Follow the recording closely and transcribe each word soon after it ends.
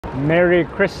Merry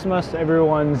Christmas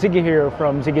everyone, Ziggy here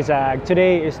from ZiggyZag.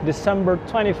 Today is December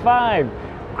 25,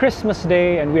 Christmas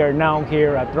Day, and we are now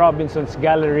here at Robinson's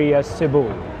Galleria,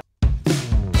 Cebu.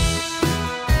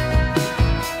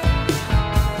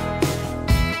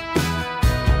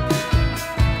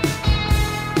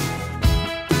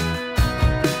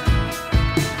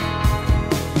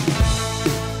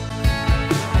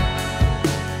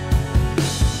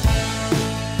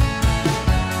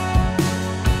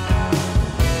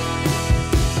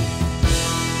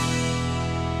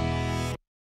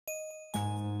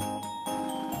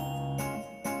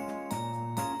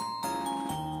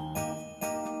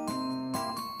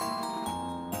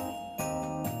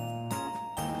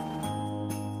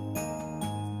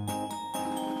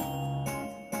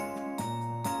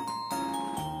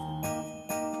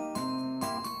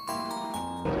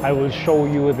 I will show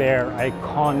you their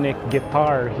iconic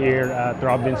guitar here at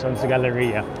Robinson's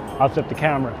Galleria. I'll flip the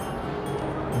camera.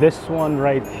 This one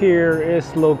right here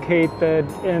is located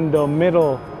in the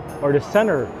middle or the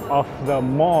center of the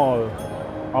mall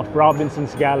of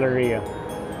Robinson's Galleria.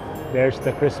 There's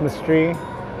the Christmas tree.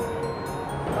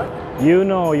 You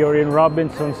know you're in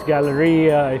Robinson's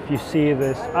Galleria if you see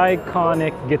this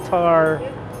iconic guitar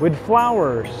with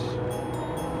flowers.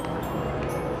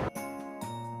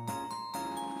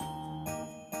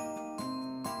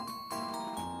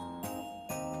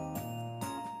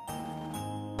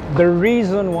 The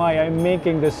reason why I'm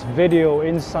making this video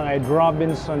inside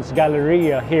Robinson's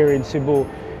Galleria here in Cebu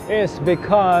is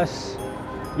because,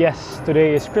 yes,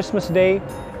 today is Christmas Day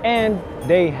and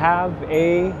they have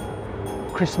a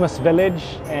Christmas village,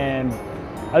 and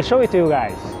I'll show it to you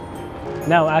guys.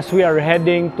 Now, as we are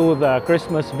heading to the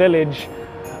Christmas village,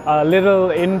 a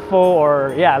little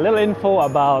info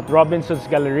about Robinson's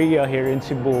Galleria here in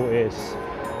Cebu is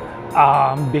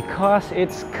because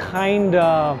it's kind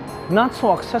of not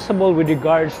so accessible with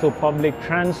regards to public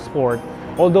transport,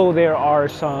 although there are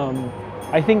some,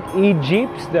 I think,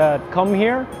 e-jeeps that come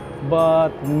here, but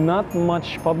not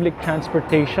much public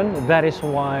transportation. That is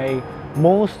why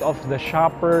most of the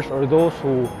shoppers or those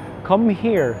who come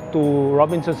here to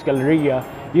Robinson's Galleria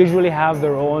usually have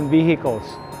their own vehicles,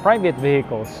 private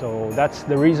vehicles. So that's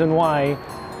the reason why,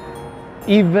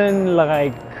 even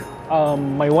like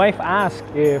my wife asked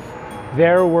if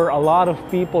there were a lot of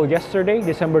people yesterday,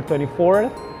 December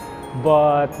 24th,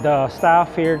 but the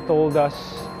staff here told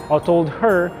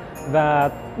her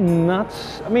that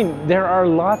there are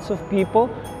lots of people,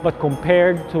 but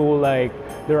compared to like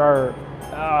there are,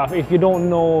 if you don't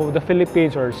know the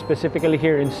Philippines, or specifically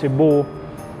here in Cebu,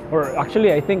 or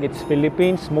actually I think it's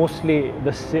Philippines, mostly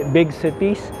the big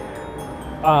cities,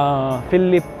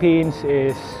 Philippines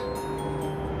is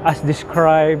as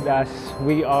described as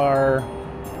we are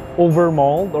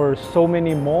over-malled, or so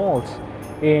many malls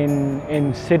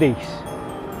in cities.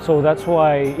 So that's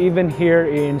why even here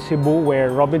in Cebu,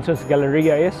 where Robinson's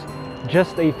Galleria is,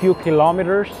 just a few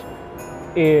kilometers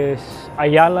is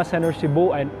Ayala Center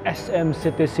Cebu and SM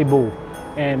City Cebu,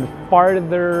 and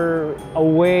farther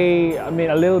away, a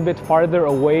little bit farther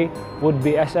away would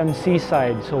be SM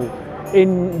Seaside. So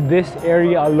in this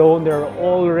area alone, there are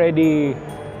already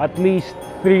at least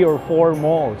 3 or 4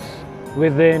 malls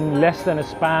within less than a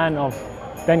span of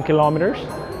 10 kilometers.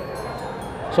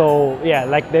 So yeah,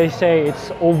 like they say,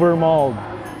 it's over-malled.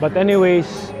 But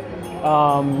anyways,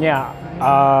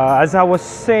 as I was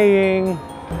saying,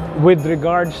 with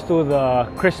regards to the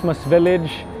Christmas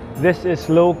village, this is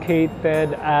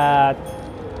located at,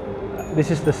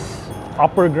 this is the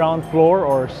upper ground floor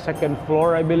or second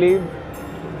floor, I believe.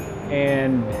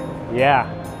 And yeah,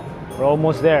 we're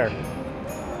almost there.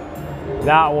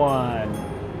 That one.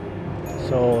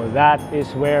 So that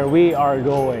is where we are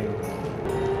going.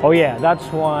 Oh yeah, that's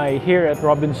why here at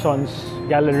Robinson's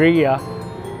Galleria,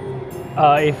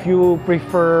 if you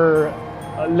prefer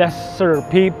lesser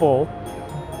people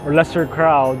or lesser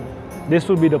crowd, this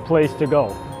would be the place to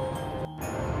go.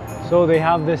 So they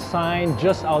have this sign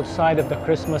just outside of the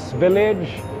Christmas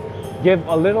village: give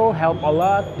a little, help a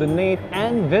lot, donate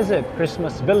and visit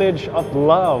Christmas Village of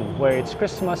Love, where it's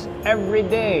Christmas every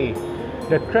day.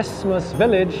 The Christmas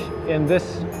village in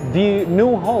this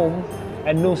new home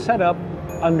and new setup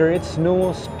under its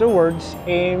new stewards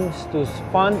aims to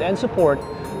fund and support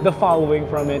the following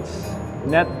from its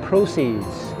net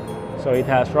proceeds. So it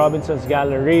has Robinson's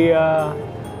Galleria,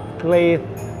 Clay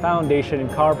Foundation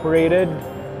Incorporated,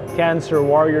 Cancer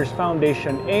Warriors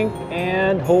Foundation Inc.,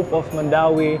 and Hope of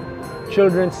Mandawi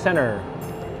Children's Center.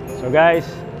 So guys,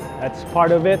 that's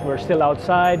part of it. We're still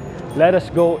outside. Let us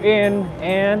go in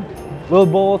and we'll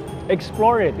both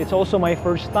explore it. It's also my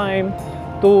first time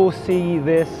to see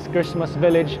this Christmas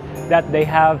village that they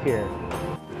have here.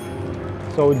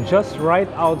 So just right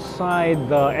outside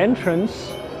the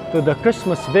entrance to the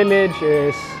Christmas Village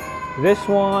is this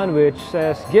one, which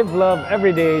says "Give love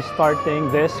every day starting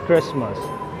this Christmas.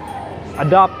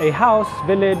 Adopt a house,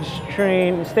 village,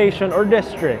 train station, or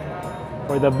district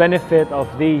for the benefit of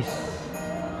these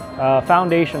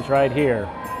foundations right here."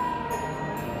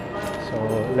 So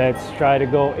let's try to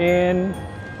go in.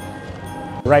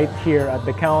 Right here at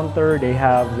the counter, they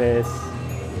have this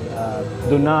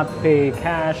do not pay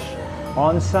cash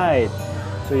on site.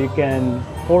 So you can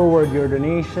forward your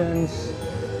donations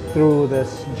through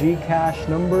this GCash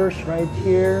numbers right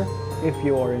here if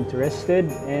you are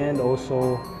interested, and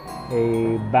also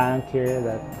a bank here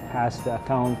that has the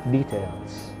account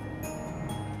details.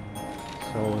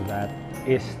 So that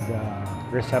is the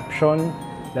reception.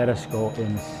 Let us go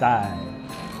inside.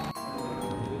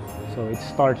 So it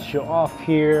starts you off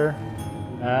here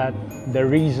at the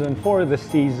reason for the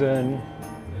season,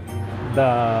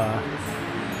 the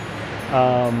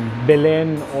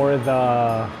Belen, or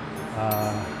the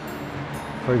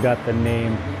forgot the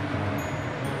name,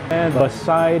 and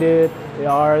beside it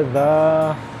are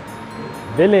the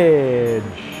village.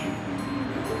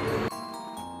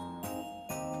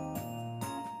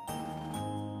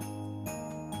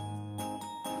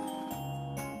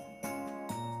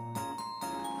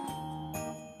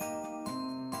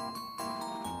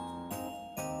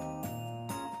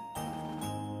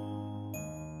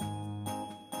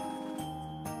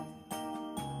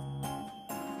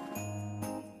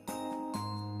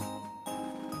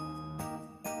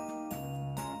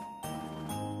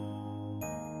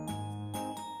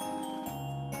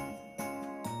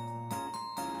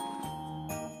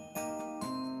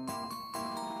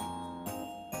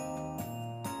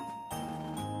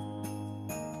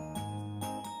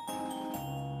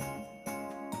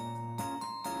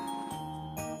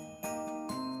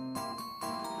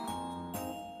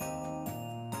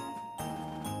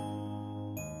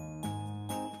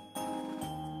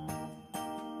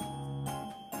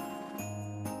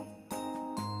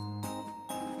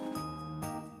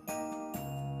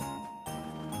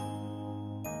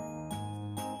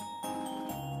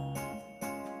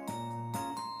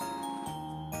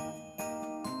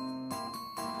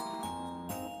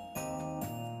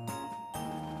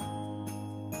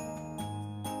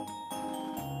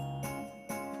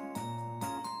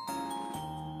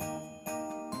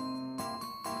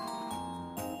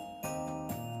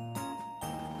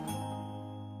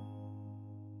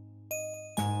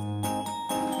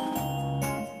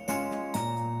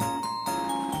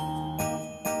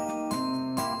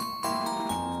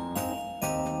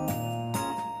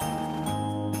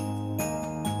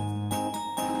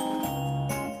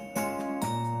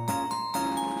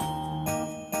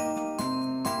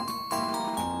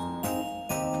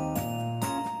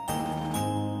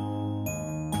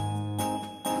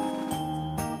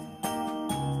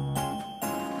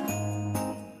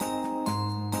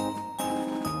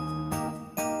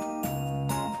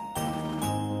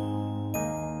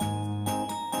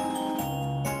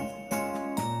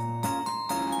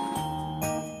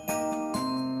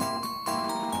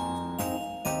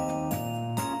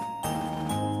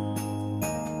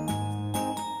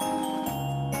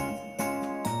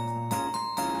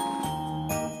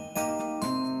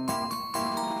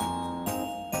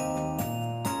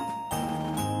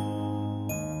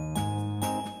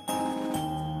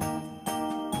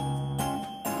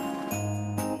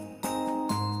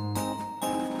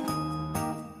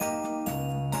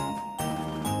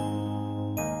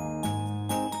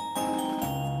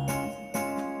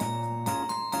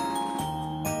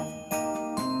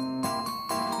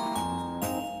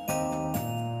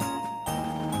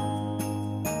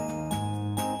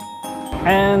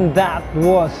 And that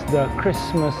was the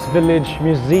Christmas Village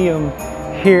Museum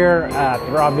here at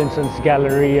Robinson's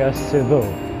Galleria, Cebu.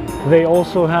 They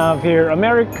also have here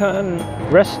American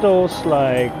restos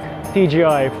like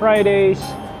TGI Fridays,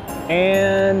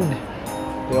 and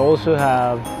they also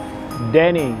have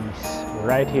Denny's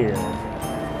right here.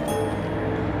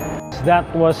 That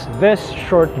was this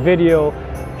short video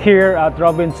here at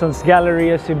Robinson's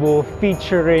Galleria, Cebu,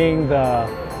 featuring the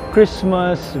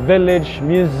Christmas Village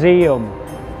Museum.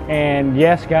 And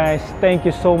yes guys, thank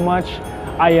you so much.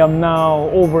 I am now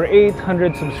over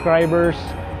 800 subscribers,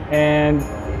 and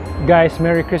guys,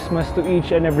 Merry Christmas to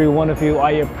each and every one of you.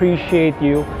 I appreciate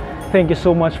you. Thank you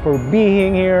so much for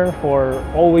being here, for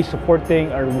always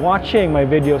supporting or watching my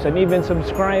videos, and even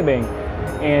subscribing.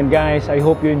 And guys, I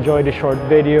hope you enjoyed the short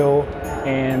video,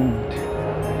 and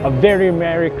a very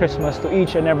Merry Christmas to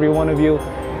each and every one of you.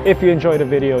 If you enjoyed the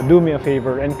video, do me a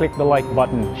favor and click the like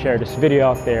button, share this video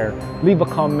out there, leave a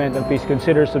comment, and please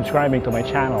consider subscribing to my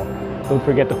channel. Don't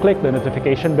forget to click the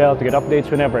notification bell to get updates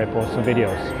whenever I post some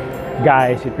videos.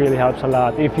 Guys, it really helps a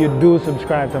lot if you do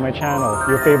subscribe to my channel.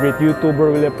 Your favorite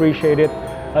YouTuber will appreciate it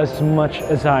as much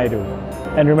as I do.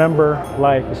 And remember,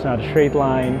 life is not a straight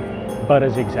line, but a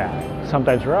zigzag.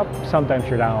 Sometimes you're up, sometimes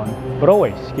you're down, but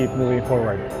always keep moving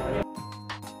forward.